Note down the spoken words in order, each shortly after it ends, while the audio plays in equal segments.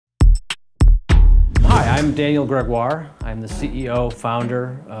I'm Daniel Gregoire. I'm the CEO,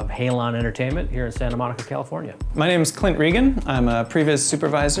 founder of Halon Entertainment here in Santa Monica, California. My name is Clint Reagan. I'm a Previs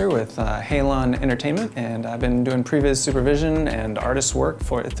supervisor with Halon Entertainment, and I've been doing Previs supervision and artist work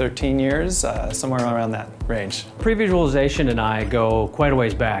for 13 years, somewhere around that range. Previsualization and I go quite a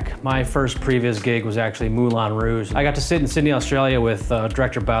ways back. My first Previs gig was actually Moulin Rouge. I got to sit in Sydney, Australia with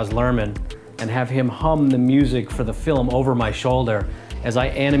director Baz Luhrmann and have him hum the music for the film over my shoulder as I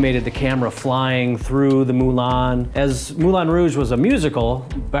animated the camera flying through the Moulin. As Moulin Rouge was a musical,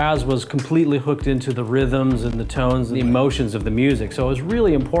 Baz was completely hooked into the rhythms and the tones and the emotions of the music. So it was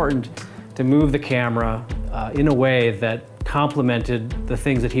really important to move the camera in a way that complemented the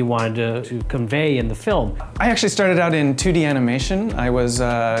things that he wanted to convey in the film. I actually started out in 2D animation. I was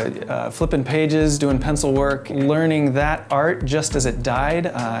flipping pages, doing pencil work, learning that art just as it died.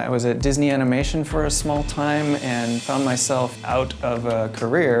 I was at Disney Animation for a small time and found myself out of a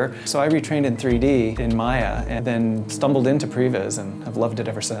career. So I retrained in 3D in Maya and then stumbled into Previs and have loved it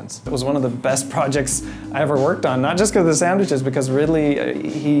ever since. It was one of the best projects I ever worked on, not just because of the sandwiches, because Ridley,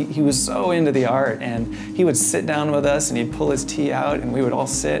 he was so into the art, and he would sit down with us and he'd pull his tea out and we would all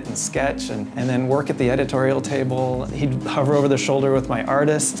sit and sketch and then work at the editorial table. He'd hover over the shoulder with my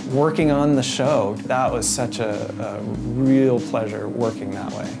artists, working on the show. That was such a real pleasure working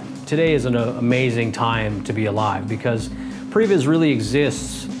that way. Today is an amazing time to be alive because Previs really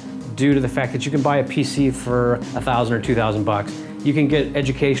exists due to the fact that you can buy a PC for $1,000 or $2,000. You can get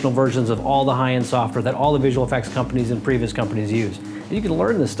educational versions of all the high-end software that all the visual effects companies and Previs companies use. And you can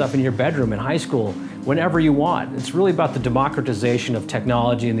learn this stuff in your bedroom, in high school, whenever you want. It's really about the democratization of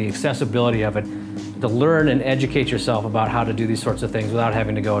technology and the accessibility of it to learn and educate yourself about how to do these sorts of things without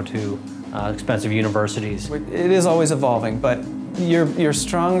having to go to expensive universities. It is always evolving, but your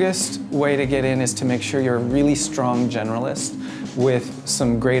strongest way to get in is to make sure you're a really strong generalist with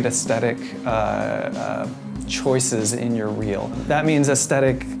some great aesthetic choices in your reel. That means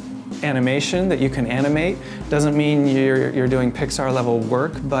aesthetic animation that you can animate. Doesn't mean you're doing Pixar level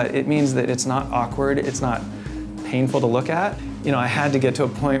work, but it means that it's not awkward, it's not painful to look at. You know, I had to get to a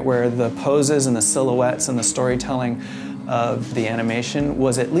point where the poses and the silhouettes and the storytelling of the animation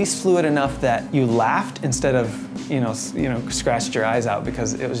was at least fluid enough that you laughed instead of, scratched your eyes out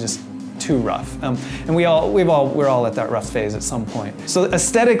because it was just too rough. And we're all at that rough phase at some point. So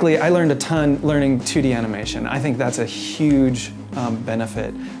aesthetically, I learned a ton learning 2D animation. I think that's a huge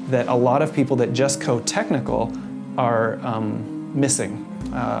benefit that a lot of people that just code technical are missing.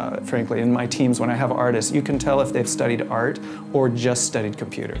 Frankly, in my teams, when I have artists, you can tell if they've studied art or just studied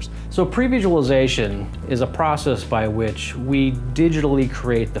computers. So previsualization is a process by which we digitally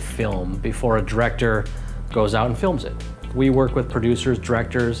create the film before a director goes out and films it. We work with producers,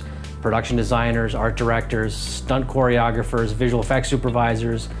 directors, production designers, art directors, stunt choreographers, visual effects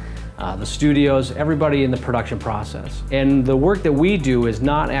supervisors, the studios, everybody in the production process. And the work that we do is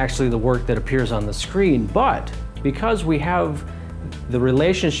not actually the work that appears on the screen, but because we have the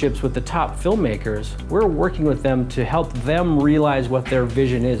relationships with the top filmmakers, we're working with them to help them realize what their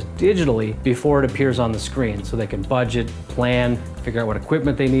vision is digitally before it appears on the screen, so they can budget, plan, figure out what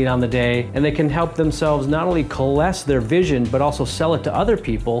equipment they need on the day, and they can help themselves not only coalesce their vision, but also sell it to other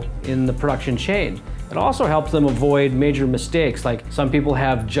people in the production chain. It also helps them avoid major mistakes, like some people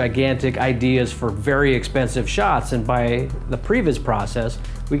have gigantic ideas for very expensive shots, and by the Previs process,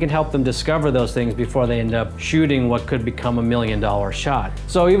 we can help them discover those things before they end up shooting what could become $1 million shot.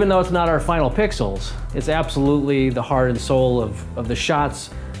 So even though it's not our final pixels, it's absolutely the heart and soul of the shots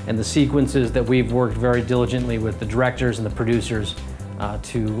and the sequences that we've worked very diligently with the directors and the producers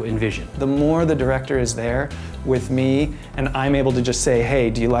to envision. The more the director is there with me and I'm able to just say, hey,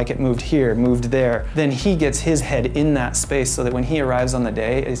 do you like it moved here, moved there, then he gets his head in that space so that when he arrives on the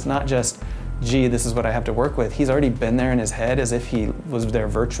day, it's not just, gee, this is what I have to work with. He's already been there in his head as if he was there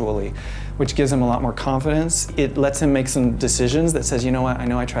virtually, which gives him a lot more confidence. It lets him make some decisions that says, you know what, I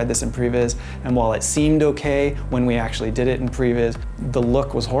know I tried this in Previs, and while it seemed okay when we actually did it in Previs, the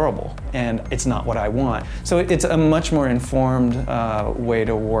look was horrible, and it's not what I want. So it's a much more informed way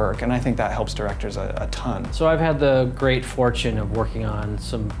to work, and I think that helps directors a ton. So I've had the great fortune of working on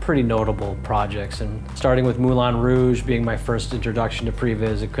some pretty notable projects, and starting with Moulin Rouge being my first introduction to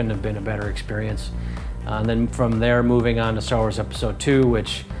Previs, it couldn't have been a better experience. And then from there, moving on to Star Wars Episode 2,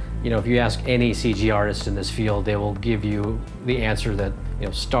 which, if you ask any CG artist in this field, they will give you the answer that,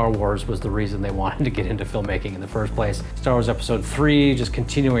 Star Wars was the reason they wanted to get into filmmaking in the first place. Star Wars Episode 3, just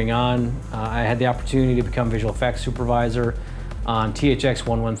continuing on, I had the opportunity to become visual effects supervisor on THX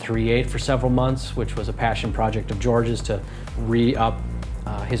 1138 for several months, which was a passion project of George's to re-up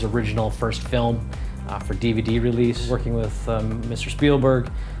his original first film for DVD release, working with Mr. Spielberg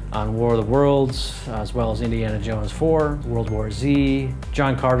on War of the Worlds, as well as Indiana Jones 4, World War Z,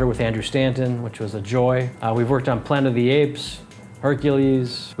 John Carter with Andrew Stanton, which was a joy. We've worked on Planet of the Apes,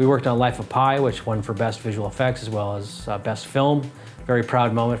 Hercules. We worked on Life of Pi, which won for Best Visual Effects as well as Best Film. Very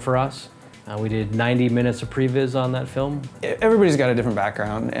proud moment for us. We did 90 minutes of previs on that film. Everybody's got a different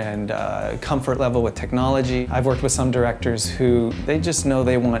background and comfort level with technology. I've worked with some directors who, they just know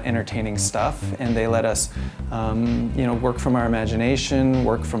they want entertaining stuff, and they let us work from our imagination,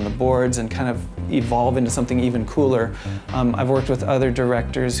 work from the boards, and kind of evolve into something even cooler. I've worked with other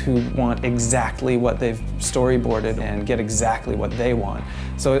directors who want exactly what they've storyboarded and get exactly what they want.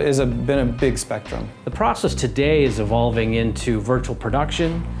 So it has been a big spectrum. The process today is evolving into virtual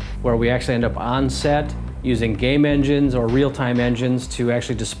production, where we actually end up on set using game engines or real-time engines to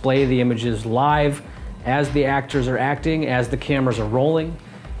actually display the images live as the actors are acting, as the cameras are rolling.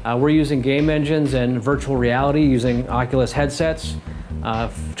 We're using game engines and virtual reality using Oculus headsets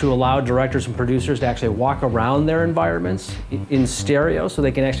to allow directors and producers to actually walk around their environments in stereo so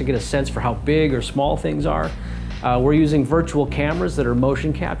they can actually get a sense for how big or small things are. We're using virtual cameras that are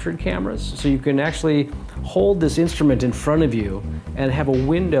motion captured cameras, so you can actually hold this instrument in front of you and have a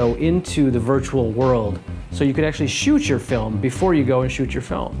window into the virtual world, so you could actually shoot your film before you go and shoot your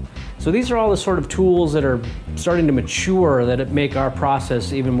film. So these are all the sort of tools that are starting to mature that make our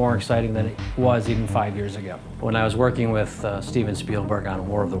process even more exciting than it was even 5 years ago. When I was working with Steven Spielberg on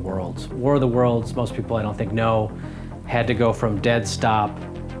War of the Worlds. War of the Worlds, most people I don't think know, had to go from dead stop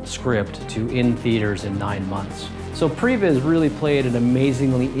script to in theaters in 9 months. So Previs really played an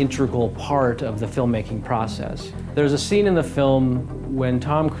amazingly integral part of the filmmaking process. There's a scene in the film when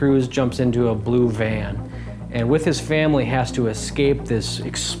Tom Cruise jumps into a blue van and with his family has to escape this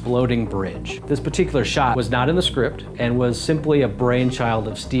exploding bridge. This particular shot was not in the script and was simply a brainchild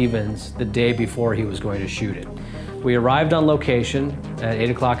of Steven's the day before he was going to shoot it. We arrived on location at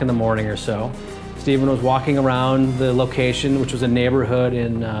 8 o'clock in the morning or so. Steven was walking around the location, which was a neighborhood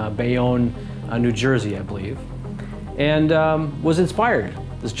in Bayonne, New Jersey, I believe, and was inspired.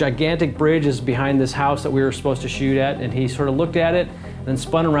 This gigantic bridge is behind this house that we were supposed to shoot at, and he sort of looked at it, then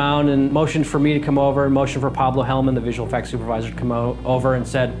spun around and motioned for me to come over, and motioned for Pablo Hellman, the visual effects supervisor, to come over and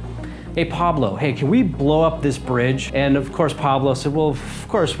said, "Hey Pablo, hey, can we blow up this bridge?" And of course Pablo said, "Well, of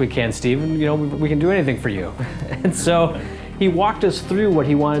course we can, Steven. You know, we can do anything for you." And so he walked us through what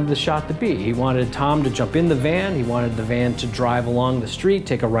he wanted the shot to be. He wanted Tom to jump in the van, he wanted the van to drive along the street,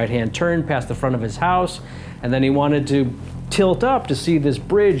 take a right-hand turn past the front of his house, and then he wanted to tilt up to see this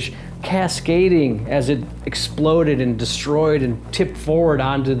bridge cascading as it exploded and destroyed and tipped forward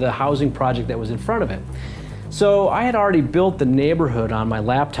onto the housing project that was in front of it. So I had already built the neighborhood on my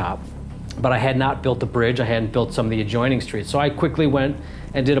laptop, but I had not built the bridge, I hadn't built some of the adjoining streets. So I quickly went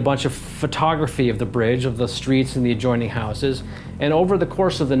and did a bunch of photography of the bridge, of the streets and the adjoining houses. And over the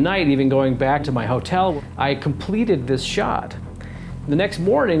course of the night, even going back to my hotel, I completed this shot. The next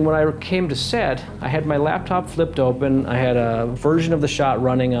morning when I came to set, I had my laptop flipped open, I had a version of the shot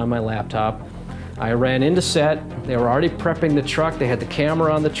running on my laptop. I ran into set, they were already prepping the truck, they had the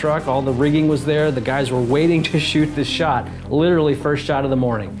camera on the truck, all the rigging was there, the guys were waiting to shoot this shot, literally first shot of the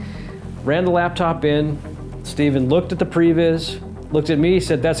morning. Ran the laptop in, Steven looked at the previs, looked at me,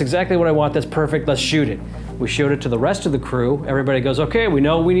 said, "That's exactly what I want, that's perfect, let's shoot it." We showed it to the rest of the crew, everybody goes, "Okay, we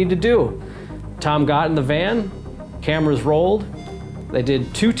know what we need to do." Tom got in the van, cameras rolled, they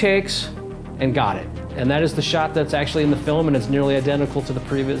did 2 takes and got it. And that is the shot that's actually in the film, and it's nearly identical to the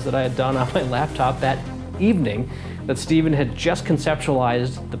previs that I had done on my laptop that evening that Steven had just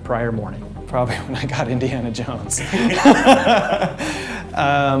conceptualized the prior morning. Probably when I got Indiana Jones.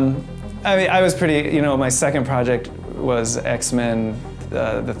 I mean, I was pretty, my second project was X-Men,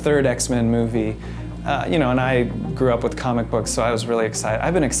 the third X-Men movie. And I grew up with comic books, so I was really excited.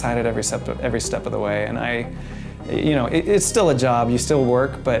 I've been excited every step of the way, and it's still a job, you still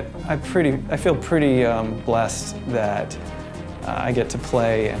work, but I feel pretty blessed that I get to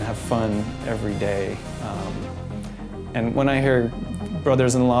play and have fun every day. And when I hear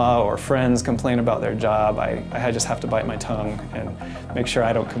brothers-in-law or friends complain about their job, I just have to bite my tongue and make sure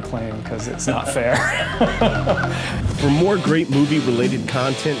I don't complain because it's not fair. For more great movie-related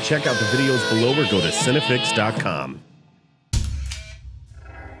content, check out the videos below or go to Cinefix.com.